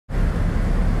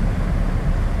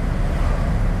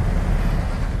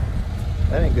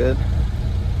good.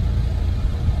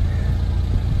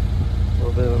 A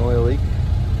little bit of an oil leak.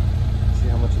 See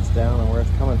how much it's down and where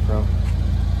it's coming from.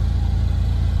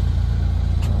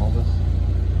 All this.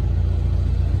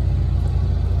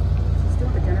 Still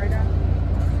have a generator on?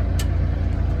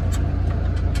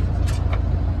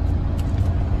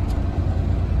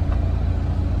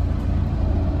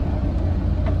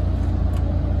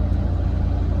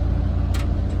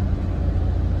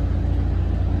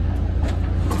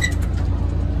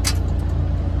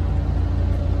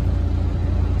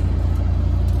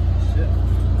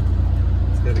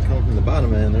 From the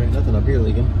bottom end, there ain't nothing up here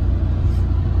leaking.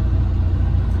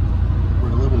 We're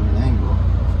at a little bit of an angle.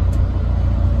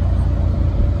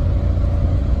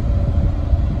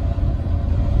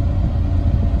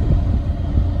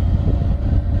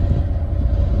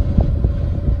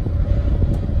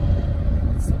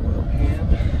 That's the oil pan.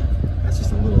 That's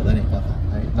just a little, that ain't nothing.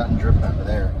 There ain't nothing dripping out of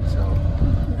there, so.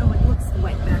 No, it looks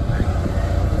white back there.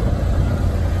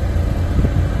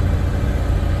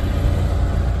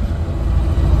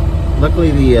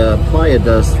 Luckily the playa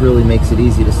dust really makes it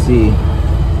easy to see.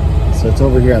 So it's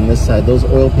over here on this side. Those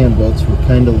oil pan bolts were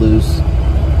kind of loose.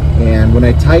 And when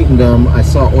I tightened them, I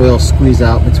saw oil squeeze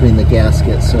out between the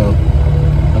gaskets. So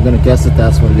I'm gonna guess that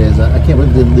that's what it is. I can't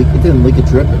believe it didn't leak a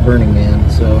drip at Burning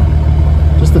Man. So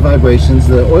just the vibrations.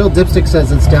 The oil dipstick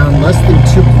says it's down less than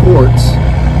 2 quarts.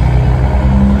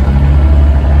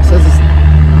 It says it's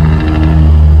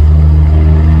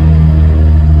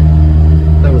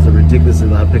ridiculously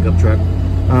loud pickup truck.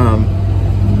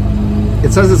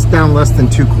 It says it's down less than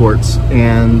 2 quarts,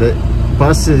 and the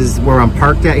bus is where I'm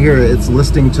parked at here. It's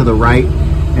listing to the right,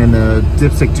 and the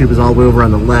dipstick tube is all the way over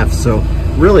on the left. So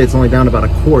really, it's only down about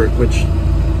 1 quart, which,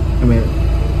 I mean,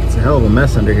 it's a hell of a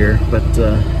mess under here. But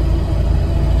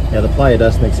yeah, the playa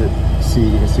dust makes it see.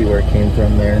 You can see where it came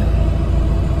from there.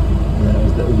 And then it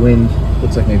was the wind.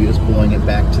 Looks like maybe it was blowing it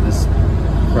back to this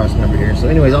crossing over here. So,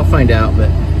 anyways, I'll find out. But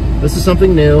this is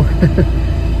something new.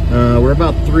 We're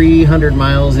about 300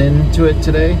 miles into it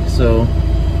today, so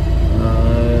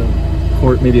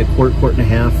maybe a quart and a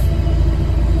half.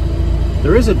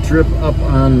 There is a drip up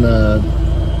on the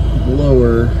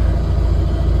blower.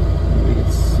 You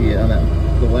can see it on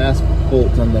the last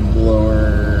bolt on the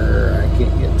blower. I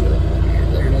can't get to it.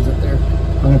 There it is up there.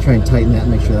 I'm gonna try and tighten that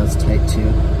and make sure that's tight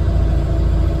too.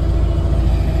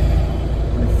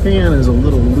 My fan is a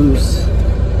little loose.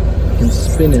 Can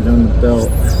spin it on the belt.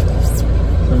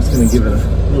 So I'm just going to give it a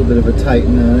little bit of a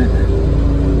tighten on it.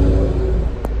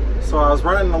 So I was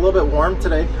running a little bit warm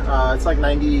today. It's like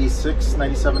 96,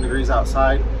 97 degrees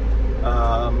outside.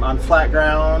 On flat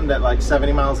ground at like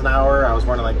 70 miles an hour, I was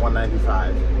running like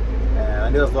 195. And I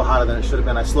knew it was a little hotter than it should have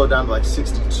been. I slowed down to like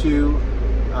 62,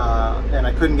 and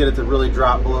I couldn't get it to really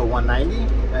drop below 190,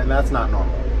 and that's not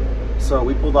normal. So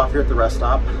we pulled off here at the rest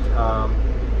stop.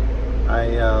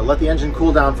 I let the engine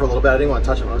cool down for a little bit. I didn't want to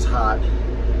touch it when it was hot.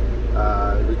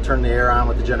 We turned the air on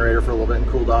with the generator for a little bit and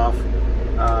cooled off.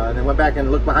 And then went back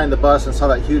and looked behind the bus and saw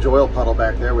that huge oil puddle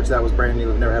back there, which that was brand new.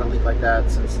 We've never had a leak like that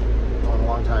since in a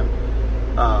long time.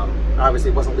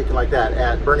 Obviously it wasn't leaking like that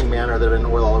at Burning Man, or there'd been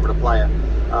oil all over the playa.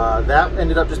 That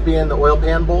ended up just being the oil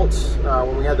pan bolts.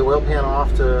 When we had the oil pan off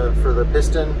for the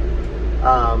piston,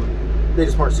 they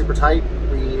just weren't super tight.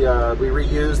 We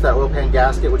reused that oil pan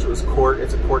gasket, which was quart.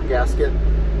 It's a quart gasket.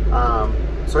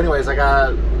 So anyways, I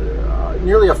got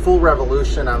nearly a full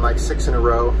revolution on like 6 in a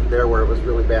row there where it was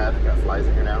really bad. I got flies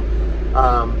in here now.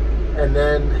 And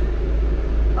then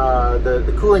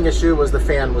the cooling issue was the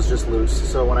fan was just loose.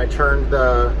 So when I turned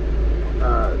the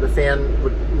fan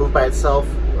would move by itself,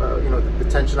 you know, the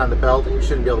tension on the belt, and you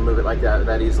shouldn't be able to move it like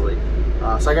that easily.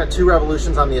 So I got 2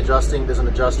 revolutions on the adjusting. There's an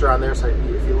adjuster on there, so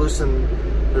if you loosen,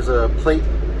 there's a plate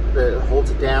that holds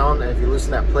it down, and if you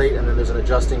loosen that plate, and then there's an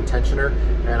adjusting tensioner,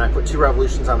 and I put 2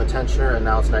 revolutions on the tensioner, and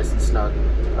now it's nice and snug.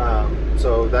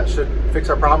 So that should fix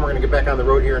our problem. We're gonna get back on the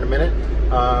road here in a minute.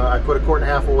 I put 1.5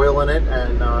 quarts oil in it,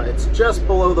 and it's just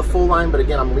below the full line, but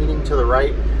again, I'm leaning to the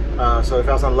right. So if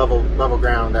I was on level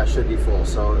ground, that should be full.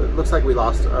 So it looks like we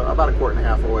lost about 1.5 quarts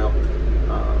oil.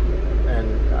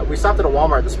 And we stopped at a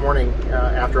Walmart this morning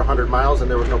after 100 miles,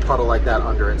 and there was no puddle like that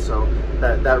under it. So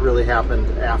that really happened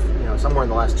after, you know, somewhere in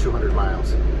the last 200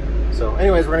 miles. So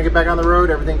anyways, we're gonna get back on the road.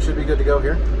 Everything should be good to go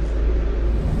here.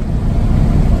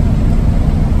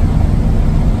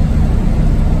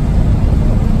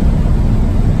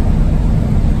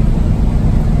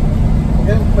 We're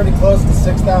getting pretty close to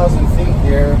 6,000 feet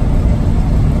here.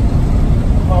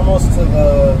 Almost to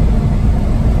the,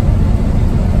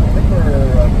 I think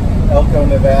we're Elko,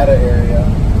 Nevada area.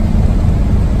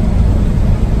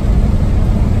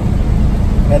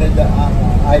 Headed to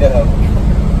Idaho.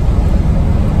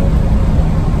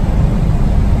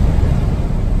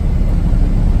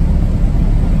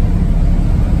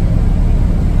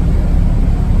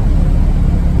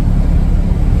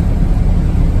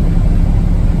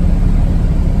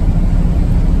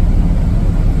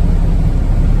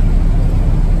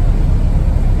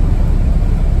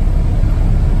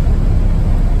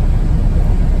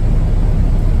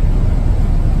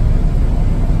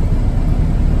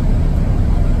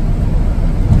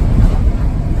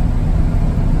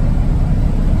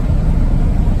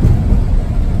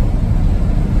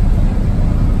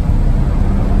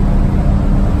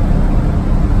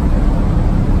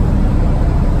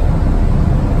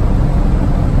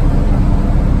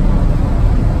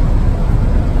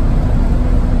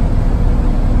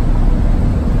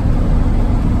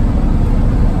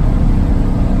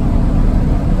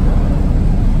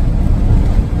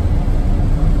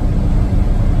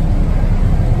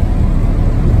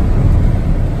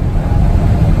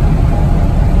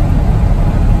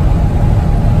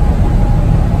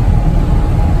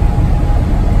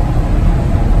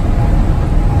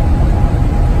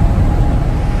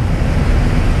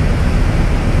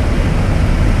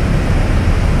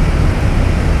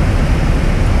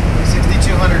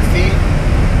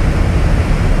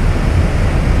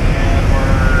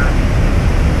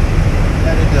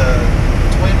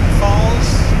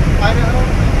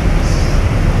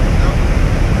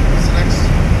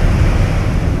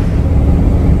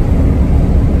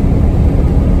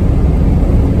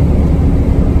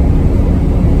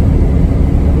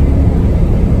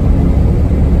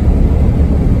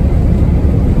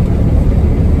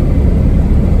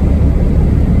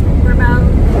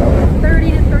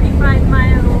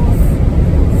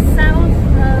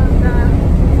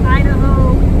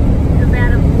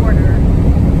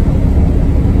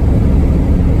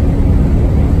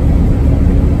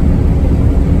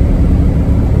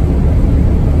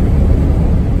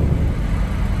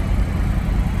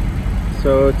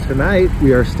 So tonight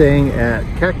we are staying at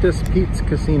Cactus Pete's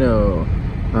Casino,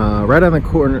 right on the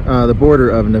corner, the border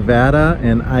of Nevada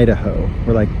and Idaho.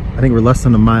 I think we're less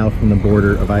than a mile from the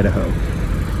border of Idaho.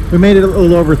 We made it a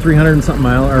little over 300 and something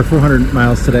miles, or 400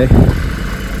 miles today.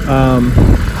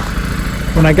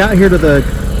 When I got here to the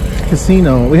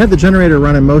casino, we had the generator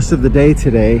running most of the day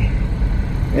today,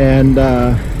 and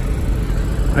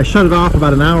I shut it off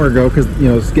about an hour ago because, you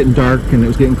know, it's getting dark and it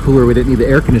was getting cooler. We didn't need the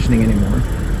air conditioning anymore.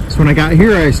 So when I got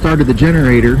here, I started the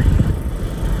generator.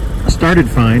 Started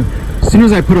fine. As soon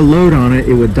as I put a load on it,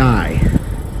 it would die.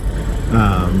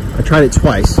 I tried it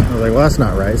twice. I was like, well, that's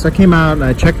not right. So I came out and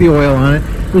I checked the oil on it.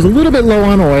 It was a little bit low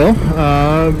on oil.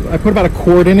 I put about a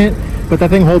quart in it, but that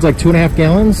thing holds like 2.5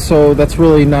 gallons, so that's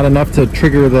really not enough to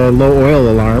trigger the low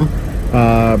oil alarm.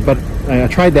 But I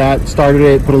tried that, started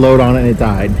it, put a load on it, and it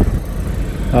died.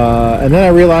 And then I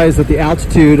realized that the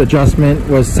altitude adjustment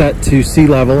was set to sea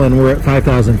level and we're at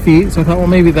 5,000 feet. So I thought, well,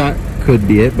 maybe that could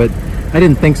be it, but I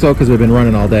didn't think so because we've been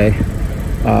running all day.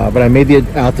 But I made the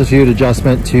altitude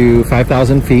adjustment to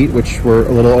 5,000 feet, which we're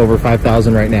a little over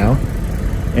 5,000 right now,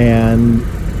 and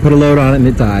put a load on it and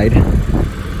it died.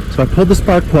 So I pulled the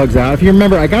spark plugs out. If you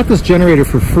remember, I got this generator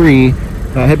for free.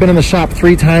 I had been in the shop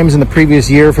 3 times in the previous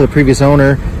year for the previous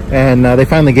owner, and they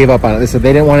finally gave up on it. They said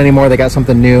they didn't want any more. They got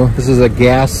something new. This is a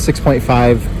gas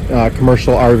 6.5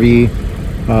 commercial RV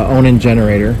Onan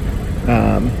generator.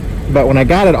 But when I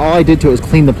got it, all I did to it was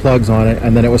clean the plugs on it,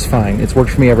 and then it was fine. It's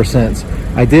worked for me ever since.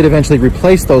 I did eventually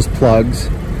replace those plugs.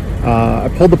 I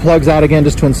pulled the plugs out again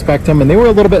just to inspect them, and they were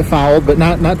a little bit fouled, but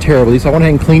not terribly. So I went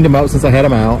ahead and cleaned them out since I had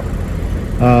them out.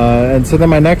 And so then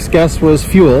my next guess was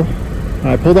fuel.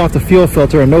 I pulled off the fuel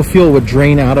filter, and no fuel would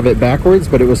drain out of it backwards,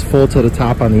 but it was full to the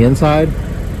top on the inside.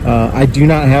 I do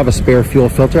not have a spare fuel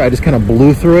filter. I just kind of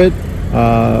blew through it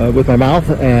with my mouth,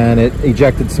 and it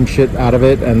ejected some shit out of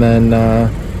it, and then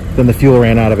the fuel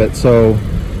ran out of it. So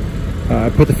I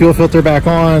put the fuel filter back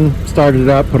on, started it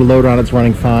up, put a load on it, it's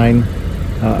running fine.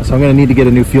 So I'm going to need to get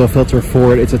a new fuel filter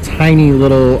for it. It's a tiny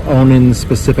little Onan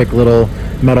specific little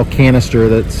metal canister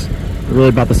that's really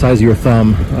about the size of your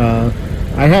thumb.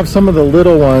 I have some of the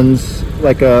little ones,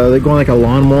 like they're going like a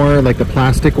lawnmower, like the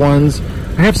plastic ones.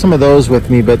 I have some of those with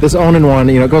me, but this Onan one,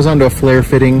 you know, it goes onto a flare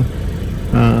fitting.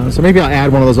 So maybe I'll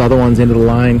add one of those other ones into the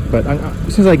line. But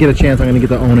as soon as I get a chance, I'm going to get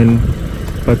the Onan.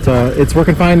 But it's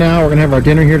working fine now. We're going to have our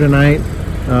dinner here tonight.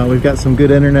 We've got some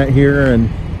good internet here, and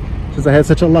since I had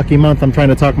such a lucky month, I'm trying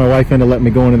to talk my wife into letting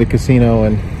me go into the casino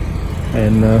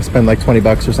and spend like 20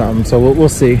 bucks or something. So we'll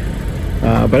see.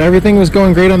 But everything was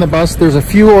going great on the bus. There's a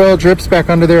few oil drips back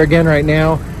under there again right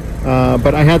now.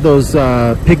 But I had those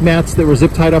pig mats that were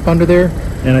zip tied up under there,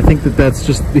 and I think that's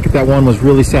just because that one was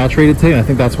really saturated today. And I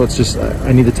think that's what's just,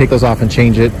 I need to take those off and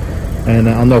change it, and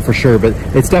I'll know for sure. But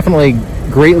it's definitely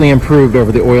greatly improved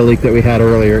over the oil leak that we had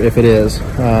earlier, if it is.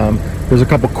 There's a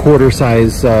couple quarter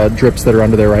size drips that are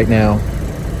under there right now.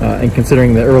 And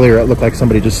considering that earlier it looked like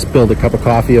somebody just spilled a cup of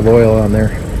coffee of oil on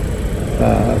there.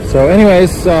 So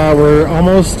anyways, we're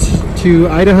almost to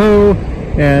Idaho,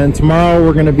 and tomorrow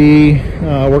we're going to be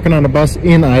working on a bus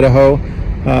in Idaho.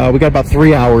 We got about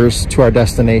 3 hours to our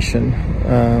destination,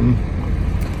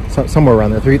 somewhere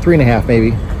around there, three and a half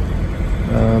maybe.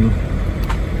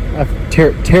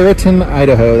 Territon,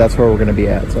 Idaho, that's where we're going to be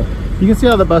at. So you can see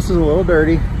how the bus is a little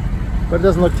dirty, but it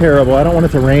doesn't look terrible. I don't want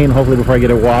it to rain, hopefully, before I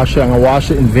get it washed. I'm going to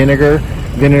wash it in vinegar.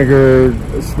 Vinegar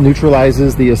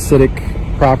neutralizes the acidic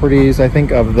properties, I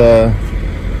think, of the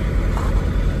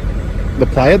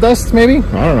playa dust, maybe?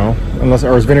 I don't know.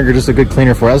 Or is vinegar just a good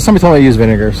cleaner for it? Somebody told me to use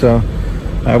vinegar, so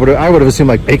I would have assumed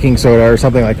like baking soda or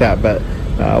something like that, but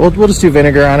we'll just do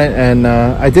vinegar on it. And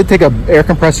I did take a air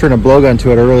compressor and a blowgun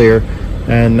to it earlier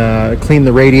and clean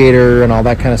the radiator and all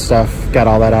that kind of stuff. Got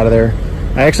all that out of there.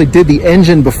 I actually did the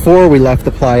engine before we left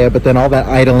the playa, but then all that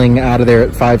idling out of there at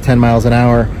 5-10 miles an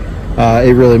hour,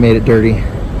 it really made it dirty.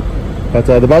 But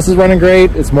the bus is running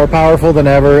great. It's more powerful than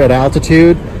ever at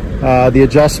altitude. The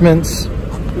adjustments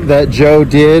that Joe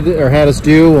did or had us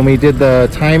do when we did the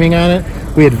timing on it,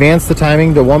 we advanced the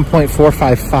timing to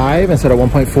 1.455 instead of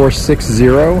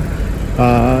 1.460.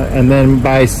 And then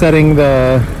by setting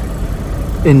the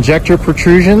injector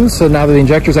protrusions, so now the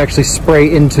injectors actually spray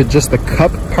into just the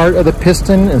cup part of the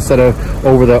piston instead of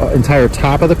over the entire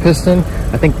top of the piston,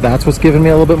 I think that's what's giving me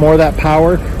a little bit more of that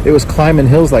power. It was climbing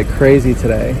hills like crazy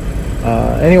today.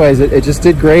 Anyways, it just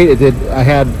did great. I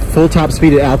had full top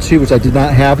speed at altitude, which I did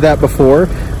not have that before.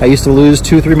 I used to lose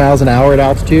 2-3 miles an hour at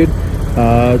altitude.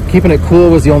 Keeping it cool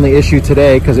was the only issue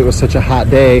today because it was such a hot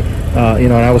day, you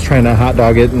know, and I was trying to hot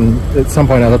dog it, and at some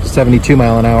point I was up to 72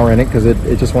 mile an hour in it because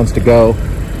it just wants to go.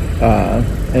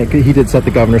 And he did set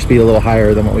the governor speed a little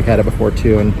higher than what we had it before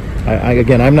too. And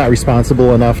again, I'm not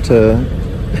responsible enough to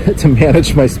to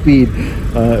manage my speed.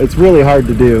 It's really hard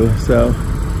to do. So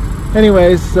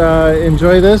anyways,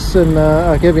 enjoy this, and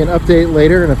I'll give you an update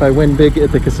later. And if I win big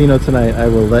at the casino tonight, I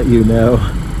will let you know.